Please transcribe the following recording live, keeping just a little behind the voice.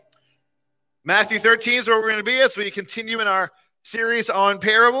Matthew 13 is where we're going to be as we continue in our series on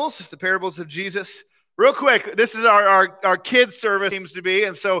parables, the parables of Jesus. Real quick, this is our kids service seems to be.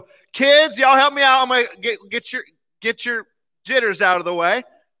 And so kids, y'all help me out. I'm going to get your jitters out of the way.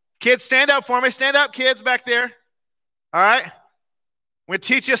 Kids, stand up for me. Stand up, kids, back there. All right? I'm going to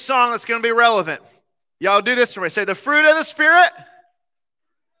teach you a song that's going to be relevant. Y'all do this for me. Say, the fruit of the Spirit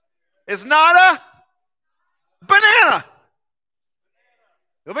is not a banana.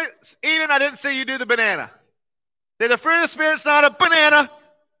 Eden, I didn't see you do the banana. Say, the fruit of the Spirit's not a banana.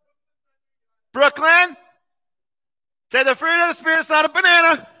 Brooklyn, say, the fruit of the Spirit's not a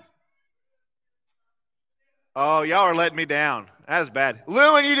banana. Oh, y'all are letting me down. That's bad.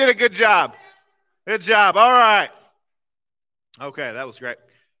 Lewin, you did a good job. Good job. All right. Okay, that was great.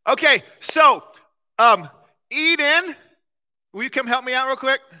 Okay, so, Eden, will you come help me out real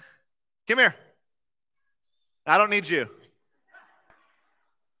quick? Come here. I don't need you.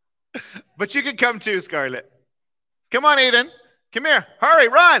 But you can come too, Scarlett. Come on, Eden. Come here. Hurry,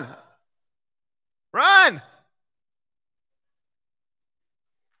 run. Run.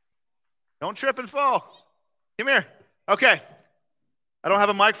 Don't trip and fall. Come here. Okay. I don't have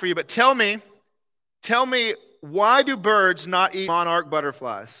a mic for you, but tell me, why do birds not eat monarch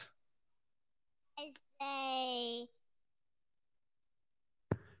butterflies?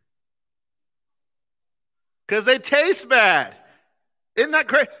 Because they taste bad. Isn't that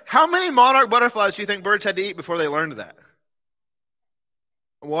crazy? How many monarch butterflies do you think birds had to eat before they learned that?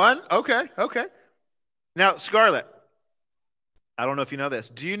 One? Okay. Now, Scarlett, I don't know if you know this.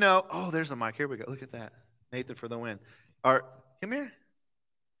 Do you know? Oh, there's a mic. Here we go. Look at that. Nathan for the win. Come here.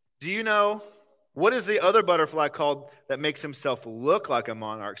 Do you know what is the other butterfly called that makes himself look like a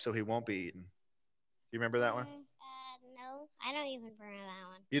monarch so he won't be eaten? Do you remember that one? No, I don't even remember that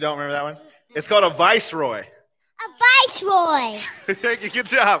one. You don't remember that one? It's called a viceroy. A viceroy. Thank you. Good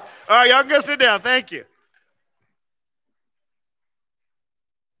job. All right, y'all can go sit down. Thank you.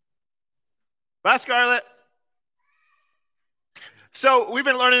 Bye, Scarlett. So we've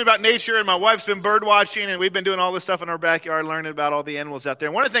been learning about nature, and my wife's been bird watching, and we've been doing all this stuff in our backyard, learning about all the animals out there.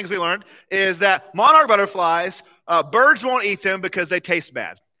 And one of the things we learned is that monarch butterflies, birds won't eat them because they taste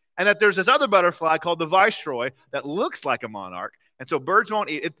bad. And that there's this other butterfly called the viceroy that looks like a monarch, and so birds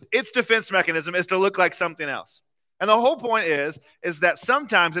won't eat it. Its defense mechanism is to look like something else. And the whole point is that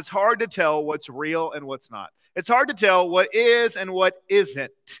sometimes it's hard to tell what's real and what's not. It's hard to tell what is and what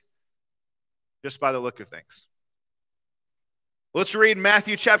isn't just by the look of things. Let's read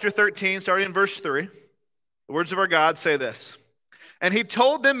Matthew chapter 13, starting in verse 3. The words of our God say this. And he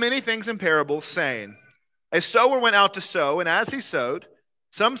told them many things in parables, saying, a sower went out to sow, and as he sowed,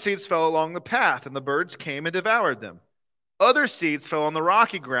 some seeds fell along the path, and the birds came and devoured them. Other seeds fell on the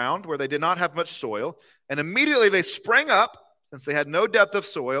rocky ground where they did not have much soil, and immediately they sprang up, since they had no depth of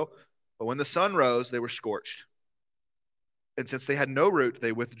soil, but when the sun rose, they were scorched. And since they had no root,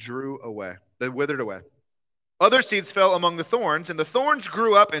 they withered away. Other seeds fell among the thorns, and the thorns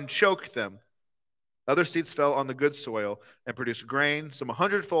grew up and choked them. Other seeds fell on the good soil and produced grain, some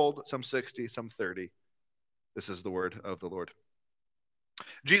 100-fold, some 60, some 30. This is the word of the Lord.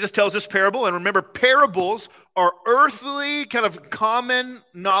 Jesus tells this parable, and remember, parables are earthly, kind of common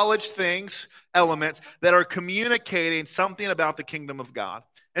knowledge things, elements that are communicating something about the kingdom of God.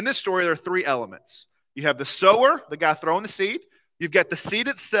 In this story, there are three elements. You have the sower, the guy throwing the seed. You've got the seed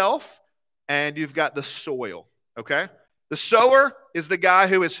itself, and you've got the soil, okay? The sower is the guy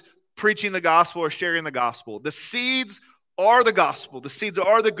who is preaching the gospel or sharing the gospel. The seeds are the gospel. The seeds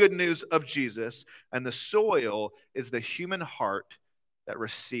are the good news of Jesus, and the soil is the human heart that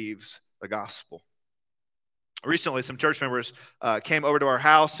receives the gospel. Recently, some church members came over to our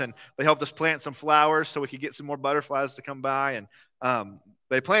house, and they helped us plant some flowers so we could get some more butterflies to come by. And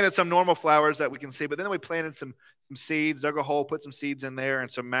they planted some normal flowers that we can see, but then we planted some seeds, dug a hole, put some seeds in there,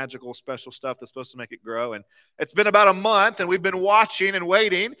 and some magical special stuff that's supposed to make it grow. And it's been about a month, and we've been watching and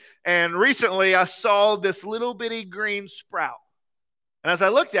waiting. And recently, I saw this little bitty green sprout. And as I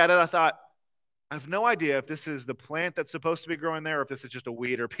looked at it, I thought, I have no idea if this is the plant that's supposed to be growing there or if this is just a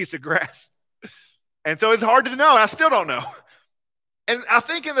weed or a piece of grass. And so it's hard to know, and I still don't know. And I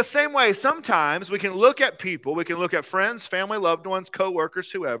think in the same way, sometimes we can look at people, we can look at friends, family, loved ones,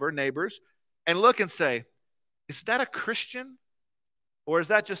 co-workers, whoever, neighbors, and look and say, is that a Christian? Or is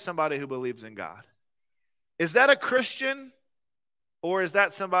that just somebody who believes in God? Is that a Christian? Or is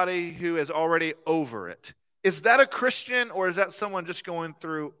that somebody who is already over it? Is that a Christian? Or is that someone just going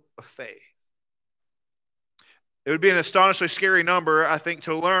through a phase? It would be an astonishingly scary number, I think,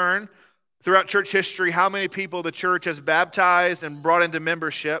 to learn throughout church history how many people the church has baptized and brought into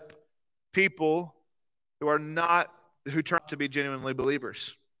membership, people who turn out to be genuinely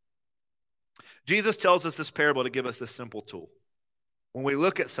believers. Jesus tells us this parable to give us this simple tool. When we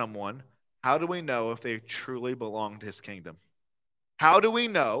look at someone, how do we know if they truly belong to his kingdom? How do we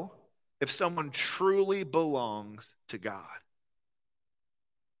know if someone truly belongs to God?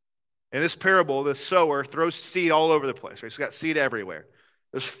 In this parable, the sower throws seed all over the place. Right? He's got seed everywhere.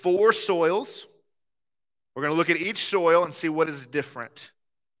 There's 4 soils. We're going to look at each soil and see what is different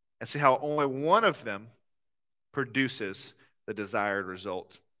and see how only one of them produces the desired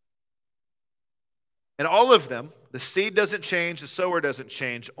result. And all of them, the seed doesn't change, the sower doesn't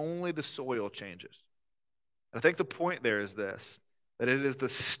change, only the soil changes. And I think the point there is this, that it is the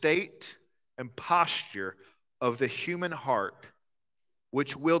state and posture of the human heart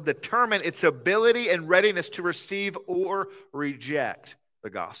which will determine its ability and readiness to receive or reject the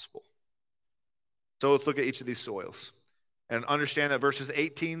gospel. So let's look at each of these soils and understand that verses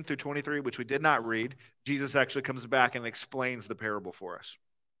 18 through 23, which we did not read, Jesus actually comes back and explains the parable for us.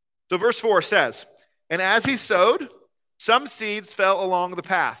 So verse 4 says, "And as he sowed, some seeds fell along the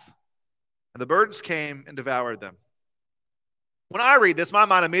path, and the birds came and devoured them." When I read this, my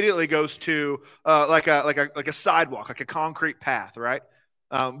mind immediately goes to like a sidewalk, like a concrete path, right?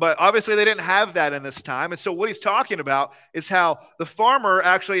 But obviously they didn't have that in this time. And so what he's talking about is how the farmer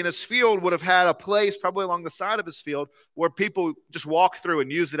actually in his field would have had a place probably along the side of his field where people just walked through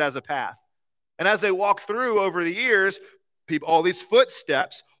and used it as a path. And as they walked through over the years, all these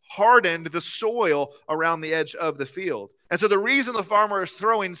footsteps hardened the soil around the edge of the field. And so the reason the farmer is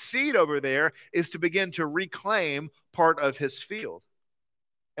throwing seed over there is to begin to reclaim part of his field.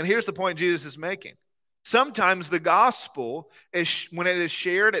 And here's the point Jesus is making. Sometimes the gospel, when it is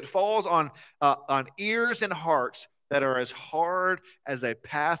shared, it falls on ears and hearts that are as hard as a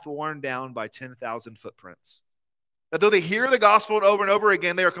path worn down by 10,000 footprints. That though they hear the gospel over and over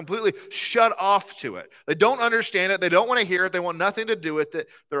again, they are completely shut off to it. They don't understand it. They don't want to hear it. They want nothing to do with it.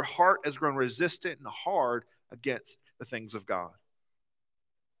 Their heart has grown resistant and hard against the things of God.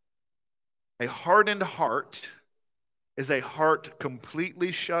 A hardened heart is a heart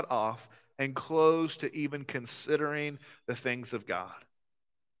completely shut off and closed to even considering the things of God.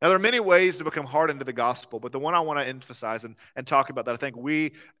 Now, there are many ways to become hardened to the gospel, but the one I want to emphasize and talk about that I think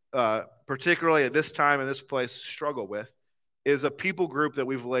we, particularly at this time in this place, struggle with is a people group that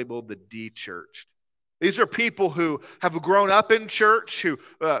we've labeled the de-churched. These are people who have grown up in church, who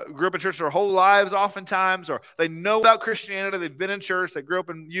grew up in church their whole lives oftentimes, or they know about Christianity, they've been in church, they grew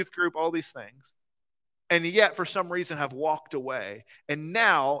up in youth group, all these things. And yet, for some reason, have walked away. And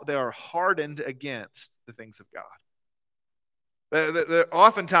now they are hardened against the things of God.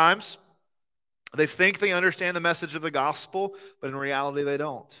 Oftentimes, they think they understand the message of the gospel, but in reality, they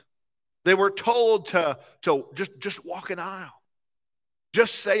don't. They were told to just walk an aisle.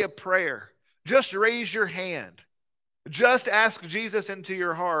 Just say a prayer. Just raise your hand. Just ask Jesus into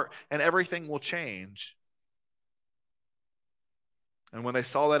your heart, and everything will change. And when they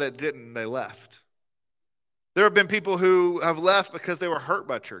saw that it didn't, they left. There have been people who have left because they were hurt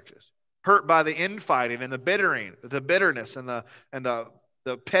by churches, hurt by the infighting and the bitterness and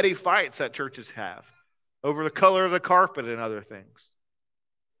the petty fights that churches have over the color of the carpet and other things.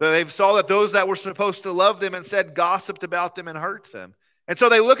 They saw that those that were supposed to love them and said gossiped about them and hurt them. And so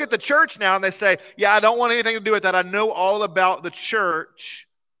they look at the church now and they say, yeah, I don't want anything to do with that. I know all about the church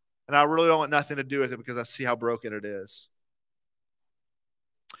and I really don't want nothing to do with it because I see how broken it is.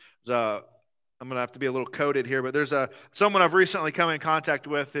 I'm going to have to be a little coded here, but there's someone I've recently come in contact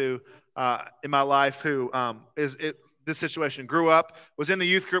with who, in my life, who this situation, grew up, was in the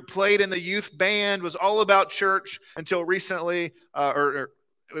youth group, played in the youth band, was all about church until recently, or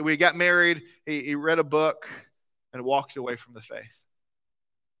we got married. He read a book and walked away from the faith.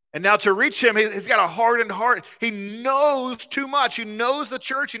 And now to reach him, he's got a hardened heart. He knows too much. He knows the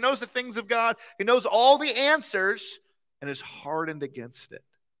church. He knows the things of God. He knows all the answers and is hardened against it.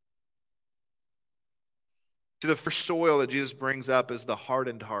 To the first soil that Jesus brings up is the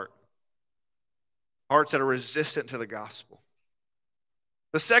hardened heart. Hearts that are resistant to the gospel.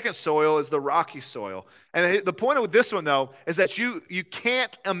 The second soil is the rocky soil. And the point with this one, though, is that you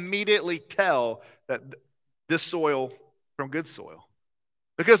can't immediately tell that this soil from good soil.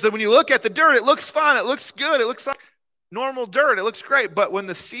 Because when you look at the dirt, it looks fine. It looks good. It looks like normal dirt. It looks great. But when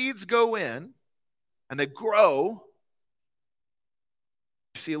the seeds go in and they grow,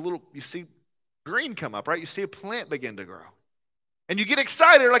 you see green come up, right? You see a plant begin to grow. And you get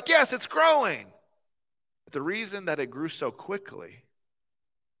excited, like, yes, it's growing. But the reason that it grew so quickly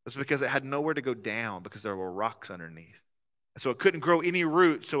was because it had nowhere to go down because there were rocks underneath. And so it couldn't grow any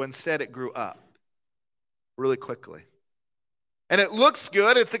root, so instead it grew up really quickly. And it looks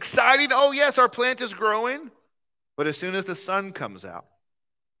good. It's exciting. Oh, yes, our plant is growing. But as soon as the sun comes out,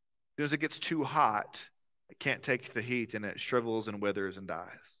 as soon as it gets too hot, it can't take the heat and it shrivels and withers and dies.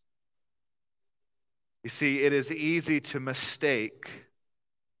 You see, it is easy to mistake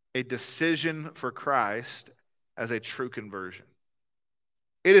a decision for Christ as a true conversion.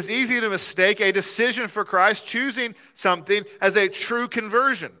 It is easy to mistake a decision for Christ, choosing something, as a true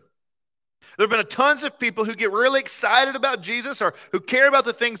conversion. There have been tons of people who get really excited about Jesus or who care about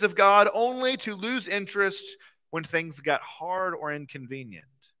the things of God only to lose interest when things got hard or inconvenient.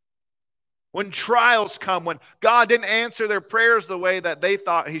 When trials come, when God didn't answer their prayers the way that they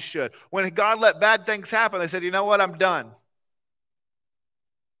thought he should. When God let bad things happen, they said, you know what, I'm done. And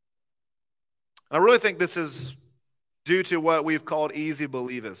I really think this is due to what we've called easy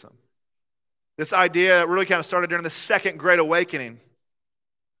believism. This idea really kind of started during the Second Great Awakening.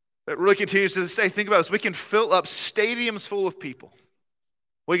 It really continues to say, think about this, we can fill up stadiums full of people.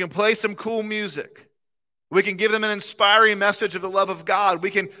 We can play some cool music. We can give them an inspiring message of the love of God.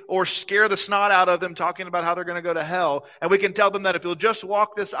 Or scare the snot out of them talking about how they're going to go to hell. And we can tell them that if you'll just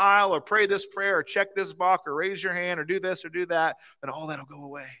walk this aisle or pray this prayer or check this box or raise your hand or do this or do that, then all that will go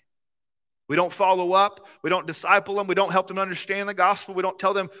away. We don't follow up. We don't disciple them. We don't help them understand the gospel. We don't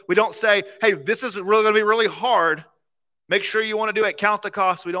tell them, we don't say, hey, this is really going to be really hard. Make sure you want to do it. Count the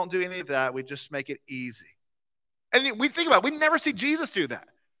cost. We don't do any of that. We just make it easy. And we think about it. We never see Jesus do that.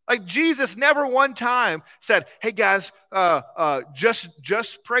 Like Jesus never one time said, hey guys,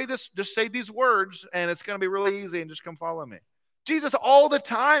 just pray this, just say these words and it's going to be really easy and just come follow me. Jesus all the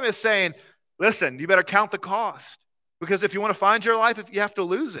time is saying, listen, you better count the cost because if you want to find your life, you have to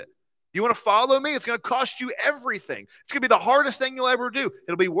lose it. You want to follow me? It's going to cost you everything. It's going to be the hardest thing you'll ever do.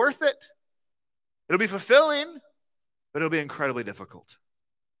 It'll be worth it. It'll be fulfilling, but it'll be incredibly difficult.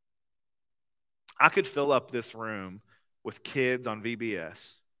 I could fill up this room with kids on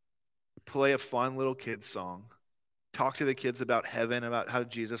VBS, play a fun little kids song, talk to the kids about heaven, about how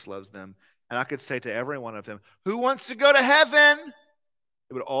Jesus loves them, and I could say to every one of them, who wants to go to heaven?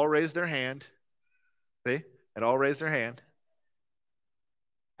 They would all raise their hand. See? They'd all raise their hand.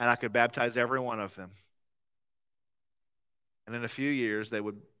 And I could baptize every one of them. And in a few years,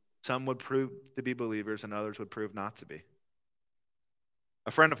 some would prove to be believers and others would prove not to be.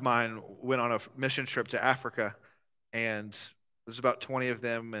 A friend of mine went on a mission trip to Africa, and there was about 20 of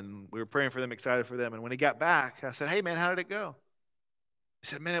them, and we were praying for them, excited for them. And when he got back, I said, hey, man, how did it go? He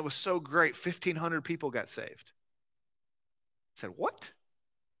said, man, it was so great. 1,500 people got saved. I said, what?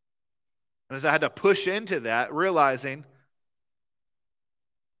 And as I had to push into that, realizing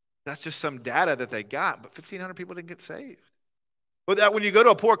that's just some data that they got, but 1,500 people didn't get saved. But that when you go to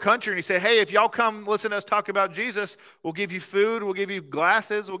a poor country and you say, hey, if y'all come listen to us talk about Jesus, we'll give you food, we'll give you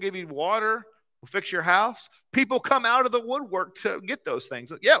glasses, we'll give you water, we'll fix your house. People come out of the woodwork to get those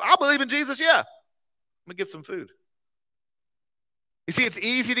things. Yeah, I believe in Jesus, yeah. Let me get some food. You see, it's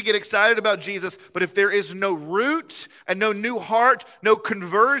easy to get excited about Jesus, but if there is no root and no new heart, no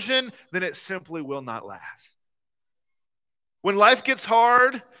conversion, then it simply will not last. When life gets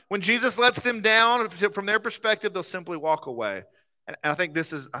hard, when Jesus lets them down, from their perspective, they'll simply walk away. And I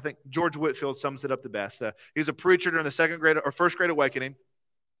think George Whitefield sums it up the best. He was a preacher during the First Great Awakening.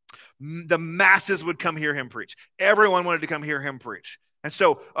 The masses would come hear him preach. Everyone wanted to come hear him preach. And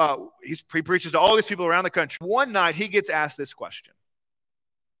so he preaches to all these people around the country. One night, he gets asked this question.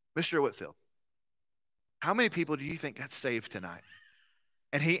 Mr. Whitefield, how many people do you think got saved tonight?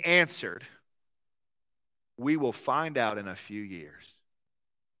 And he answered, we will find out in a few years.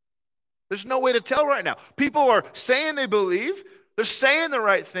 There's no way to tell right now. People are saying they believe. They're saying the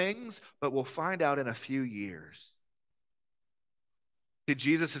right things, but we'll find out in a few years. See,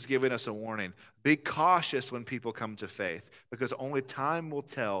 Jesus is giving us a warning. Be cautious when people come to faith, because only time will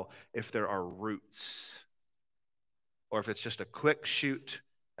tell if there are roots or if it's just a quick shoot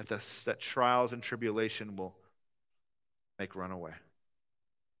that trials and tribulation will make run away.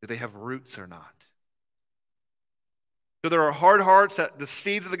 Do they have roots or not? So there are hard hearts that the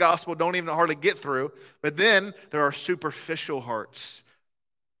seeds of the gospel don't even hardly get through, but then there are superficial hearts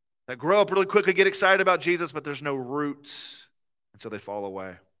that grow up really quickly, get excited about Jesus, but there's no roots, and so they fall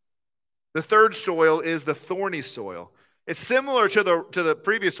away. The third soil is the thorny soil. It's similar to the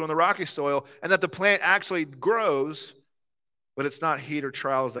previous one, the rocky soil, and that the plant actually grows, but it's not heat or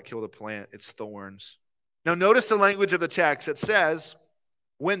trials that kill the plant, it's thorns. Now notice the language of the text. It says,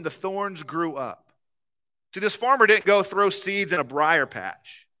 when the thorns grew up. See, this farmer didn't go throw seeds in a briar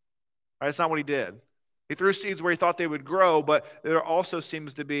patch. Right? That's not what he did. He threw seeds where he thought they would grow, but there also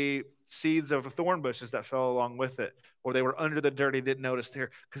seems to be seeds of thorn bushes that fell along with it, or they were under the dirt he didn't notice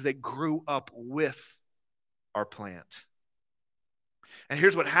there because they grew up with our plant. And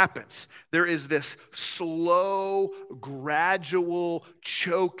here's what happens. There is this slow, gradual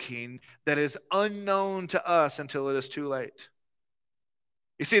choking that is unknown to us until it is too late.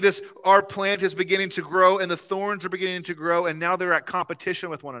 You see, our plant is beginning to grow, and the thorns are beginning to grow, and now they're at competition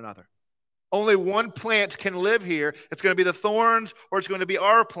with one another. Only one plant can live here. It's going to be the thorns, or it's going to be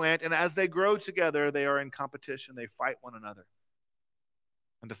our plant, and as they grow together, they are in competition. They fight one another.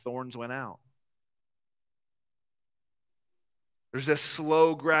 And the thorns went out. There's this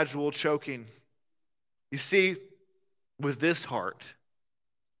slow, gradual choking. You see, with this heart,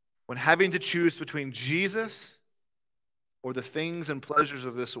 when having to choose between Jesus or the things and pleasures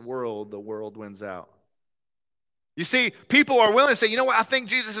of this world, the world wins out. You see, people are willing to say, you know what, I think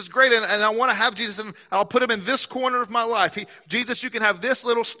Jesus is great, and I want to have Jesus, and I'll put him in this corner of my life. Jesus, you can have this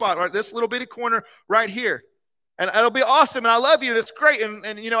little spot, right, this little bitty corner right here. And it'll be awesome, and I love you, and it's great, and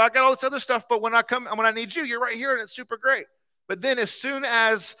I got all this other stuff, but when I need you, you're right here, and it's super great. But then as soon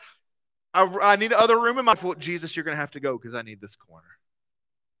as I need another room in my life, well, Jesus, you're going to have to go because I need this corner.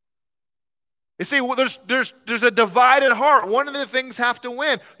 You see, there's a divided heart. One of the things have to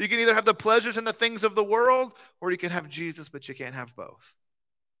win. You can either have the pleasures and the things of the world, or you can have Jesus, but you can't have both.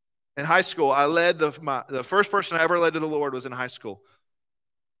 In high school, I led the first person I ever led to the Lord was in high school.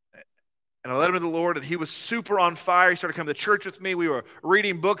 And I led him to the Lord, and he was super on fire. He started coming to church with me. We were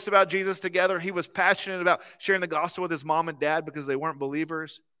reading books about Jesus together. He was passionate about sharing the gospel with his mom and dad because they weren't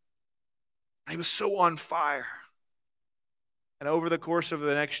believers. He was so on fire. And over the course of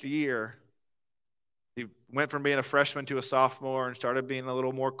the next year, he went from being a freshman to a sophomore and started being a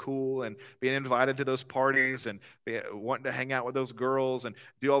little more cool and being invited to those parties and wanting to hang out with those girls and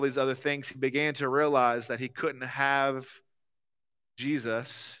do all these other things. He began to realize that he couldn't have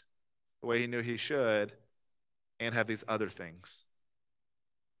Jesus the way he knew he should and have these other things.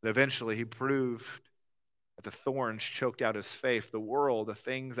 But eventually he proved that the thorns choked out his faith. The world, the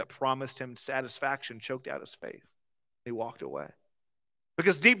things that promised him satisfaction, choked out his faith. He walked away.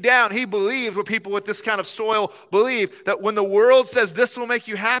 Because deep down, he believed what people with this kind of soil believe, that when the world says this will make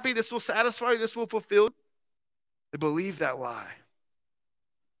you happy, this will satisfy you, this will fulfill you, they believe that lie.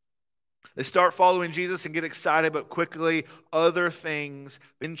 They start following Jesus and get excited, but quickly other things,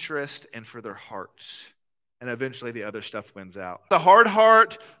 interest, and for their hearts. And eventually the other stuff wins out. The hard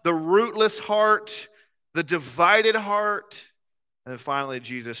heart, the rootless heart, the divided heart, and then finally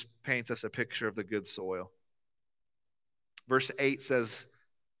Jesus paints us a picture of the good soil. Verse 8 says,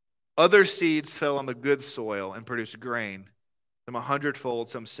 other seeds fell on the good soil and produced grain, some 100-fold,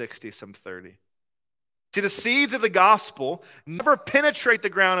 some 60, some 30. See, the seeds of the gospel never penetrate the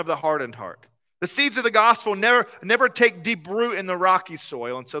ground of the hardened heart. The seeds of the gospel never take deep root in the rocky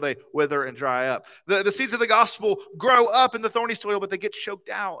soil, and so they wither and dry up. The seeds of the gospel grow up in the thorny soil, but they get choked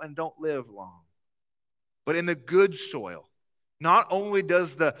out and don't live long. But in the good soil, not only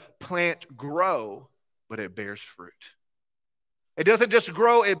does the plant grow, but it bears fruit. It doesn't just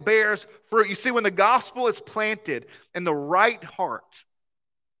grow, it bears fruit. You see, when the gospel is planted in the right heart,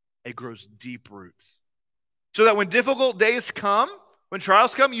 it grows deep roots. So that when difficult days come, when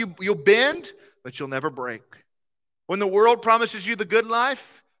trials come, you'll bend, but you'll never break. When the world promises you the good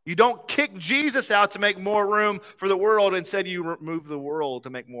life, you don't kick Jesus out to make more room for the world. Instead, you remove the world to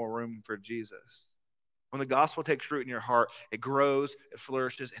make more room for Jesus. When the gospel takes root in your heart, it grows, it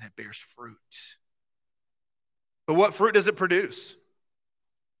flourishes, and it bears fruit. But what fruit does it produce?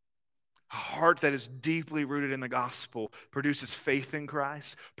 A heart that is deeply rooted in the gospel produces faith in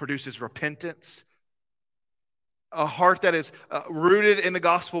Christ, produces repentance. A heart that is rooted in the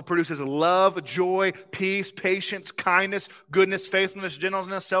gospel produces love, joy, peace, patience, kindness, goodness, faithfulness,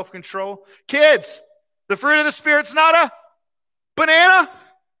 gentleness, self-control. Kids, the fruit of the Spirit's not a banana,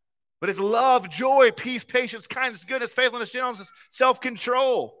 but it's love, joy, peace, patience, kindness, goodness, faithfulness, gentleness,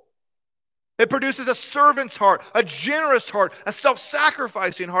 self-control. It produces a servant's heart, a generous heart, a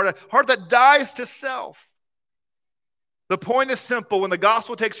self-sacrificing heart, a heart that dies to self. The point is simple. When the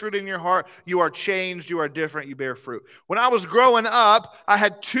gospel takes root in your heart, you are changed, you are different, you bear fruit. When I was growing up, I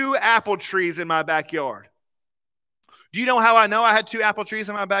had 2 apple trees in my backyard. Do you know how I know I had 2 apple trees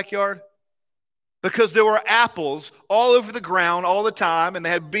in my backyard? Because there were apples all over the ground all the time, and they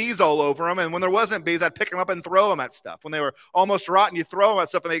had bees all over them. And when there wasn't bees, I'd pick them up and throw them at stuff. When they were almost rotten, you throw them at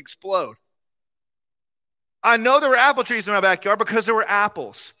stuff and they explode. I know there were apple trees in my backyard because there were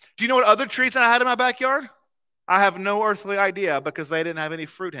apples. Do you know what other trees I had in my backyard? I have no earthly idea because they didn't have any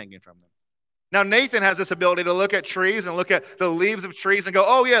fruit hanging from them. Now, Nathan has this ability to look at trees and look at the leaves of trees and go,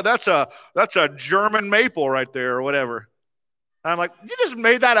 oh, yeah, that's a German maple right there or whatever. And I'm like, you just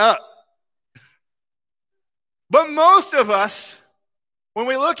made that up. But most of us When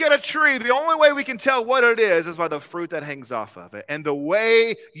we look at a tree, the only way we can tell what it is by the fruit that hangs off of it. And the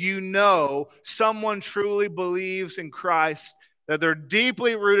way you know someone truly believes in Christ, that they're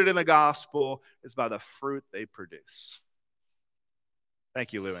deeply rooted in the gospel, is by the fruit they produce.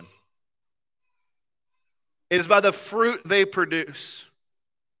 Thank you, Lewin. It is by the fruit they produce.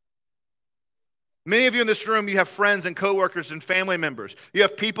 Many of you in this room, you have friends and coworkers and family members. You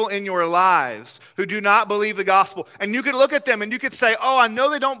have people in your lives who do not believe the gospel. And you could look at them and you could say, oh, I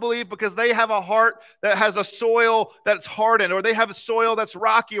know they don't believe because they have a heart that has a soil that's hardened, or they have a soil that's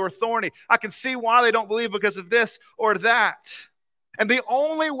rocky or thorny. I can see why they don't believe because of this or that. And the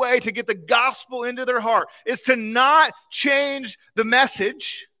only way to get the gospel into their heart is to not change the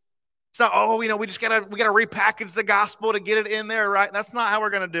message. It's not, oh, we gotta repackage the gospel to get it in there, right? That's not how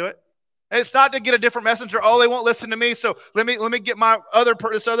we're gonna do it. It's not to get a different messenger. Oh, they won't listen to me, so let me get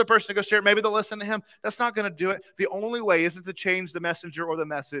this other person to go share it. Maybe they'll listen to him. That's not going to do it. The only way isn't to change the messenger or the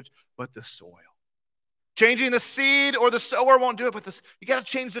message, but the soil. Changing the seed or the sower won't do it, but you got to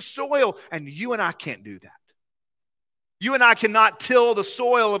change the soil, and you and I can't do that. You and I cannot till the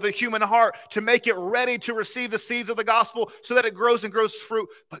soil of the human heart to make it ready to receive the seeds of the gospel so that it grows and grows fruit,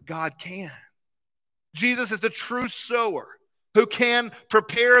 but God can. Jesus is the true sower who can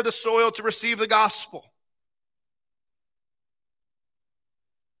prepare the soil to receive the gospel.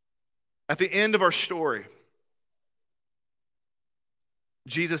 At the end of our story,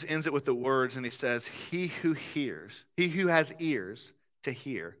 Jesus ends it with the words, and he says, he who has ears to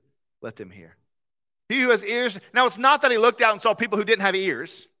hear, let them hear. He who has ears. Now, it's not that he looked out and saw people who didn't have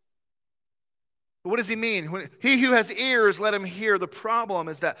ears. But what does he mean? He who has ears, let him hear. The problem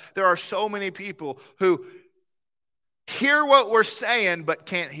is that there are so many people who hear what we're saying but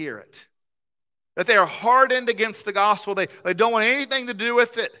can't hear it. That they are hardened against the gospel. They don't want anything to do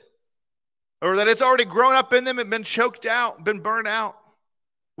with it. Or that it's already grown up in them and been choked out, been burned out.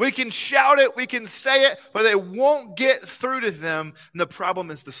 We can shout it, we can say it, but it won't get through to them. And the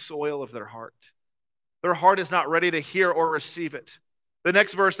problem is the soil of their heart. Their heart is not ready to hear or receive it. The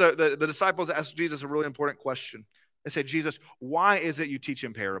next verse, the disciples ask Jesus a really important question. They say, Jesus, why is it you teach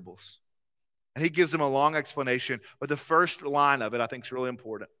in parables? And he gives them a long explanation, but the first line of it I think is really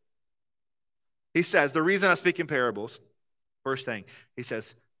important. He says, the reason I speak in parables, first thing, he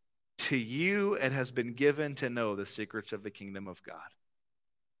says, to you it has been given to know the secrets of the kingdom of God.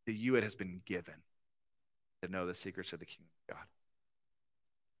 To you it has been given to know the secrets of the kingdom of God.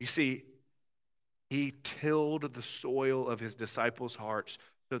 You see, he tilled the soil of his disciples' hearts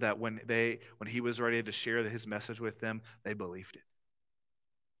so that when he was ready to share his message with them, they believed it.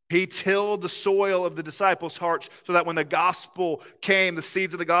 He tilled the soil of the disciples' hearts so that when the gospel came, the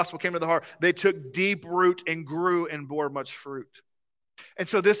seeds of the gospel came to the heart, they took deep root and grew and bore much fruit. And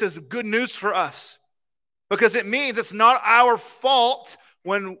so this is good news for us because it means it's not our fault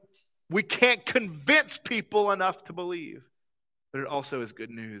when we can't convince people enough to believe. But it also is good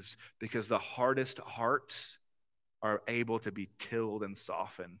news because the hardest hearts are able to be tilled and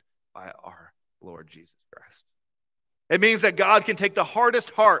softened by our Lord Jesus Christ. It means that God can take the hardest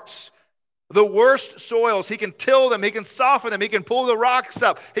hearts, the worst soils, he can till them, he can soften them, he can pull the rocks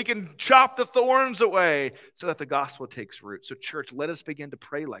up, he can chop the thorns away so that the gospel takes root. So church, let us begin to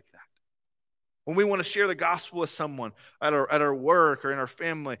pray like that. When we want to share the gospel with someone at our work or in our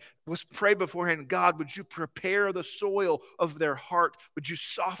family, let's pray beforehand, God, would you prepare the soil of their heart? Would you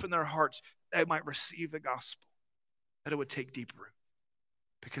soften their hearts that they might receive the gospel, that it would take deep root?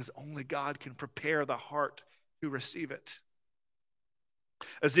 Because only God can prepare the heart to receive it.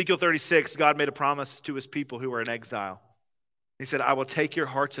 Ezekiel 36, God made a promise to his people who were in exile. He said, I will take your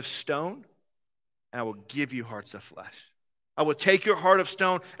hearts of stone and I will give you hearts of flesh. I will take your heart of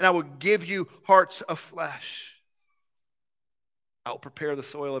stone and I will give you hearts of flesh. I will prepare the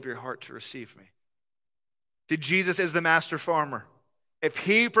soil of your heart to receive me. See, Jesus is the master farmer. If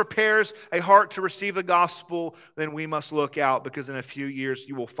he prepares a heart to receive the gospel, then we must look out because in a few years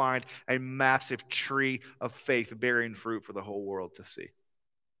you will find a massive tree of faith bearing fruit for the whole world to see.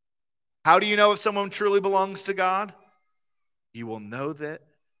 How do you know if someone truly belongs to God? You will know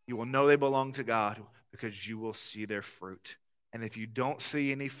they belong to God because you will see their fruit. And if you don't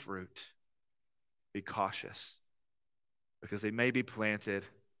see any fruit, be cautious because they may be planted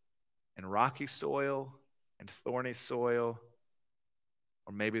in rocky soil and thorny soil,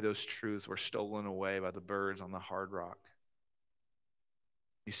 or maybe those truths were stolen away by the birds on the hard rock.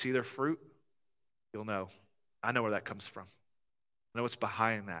 You see their fruit, you'll know. I know where that comes from. I know what's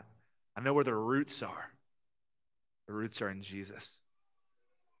behind that. I know where the roots are. The roots are in Jesus.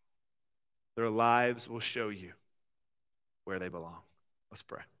 Their lives will show you where they belong. Let's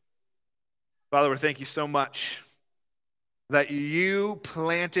pray. Father, we thank you so much that you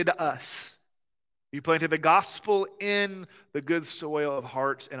planted us. You planted the gospel in the good soil of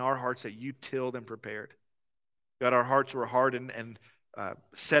hearts, in our hearts that you tilled and prepared. God, our hearts were hardened and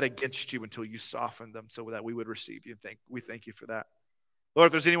set against you until you softened them so that we would receive you. We thank you for that. Lord,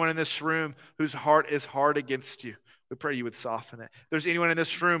 if there's anyone in this room whose heart is hard against you, we pray you would soften it. If there's anyone in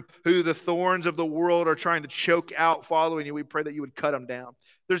this room who the thorns of the world are trying to choke out following you, we pray that you would cut them down.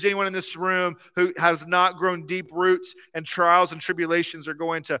 If there's anyone in this room who has not grown deep roots and trials and tribulations are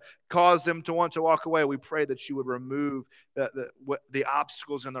going to cause them to want to walk away, we pray that you would remove the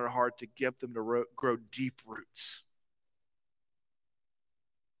obstacles in their heart to get them to grow deep roots.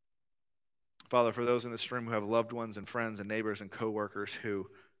 Father, for those in this room who have loved ones and friends and neighbors and coworkers who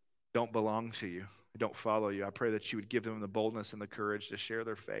don't belong to you, who don't follow you, I pray that you would give them the boldness and the courage to share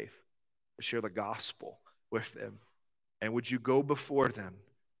their faith, to share the gospel with them. And would you go before them,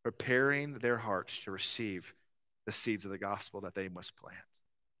 preparing their hearts to receive the seeds of the gospel that they must plant.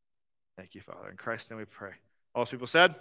 Thank you, Father. In Christ's name we pray. All those people said?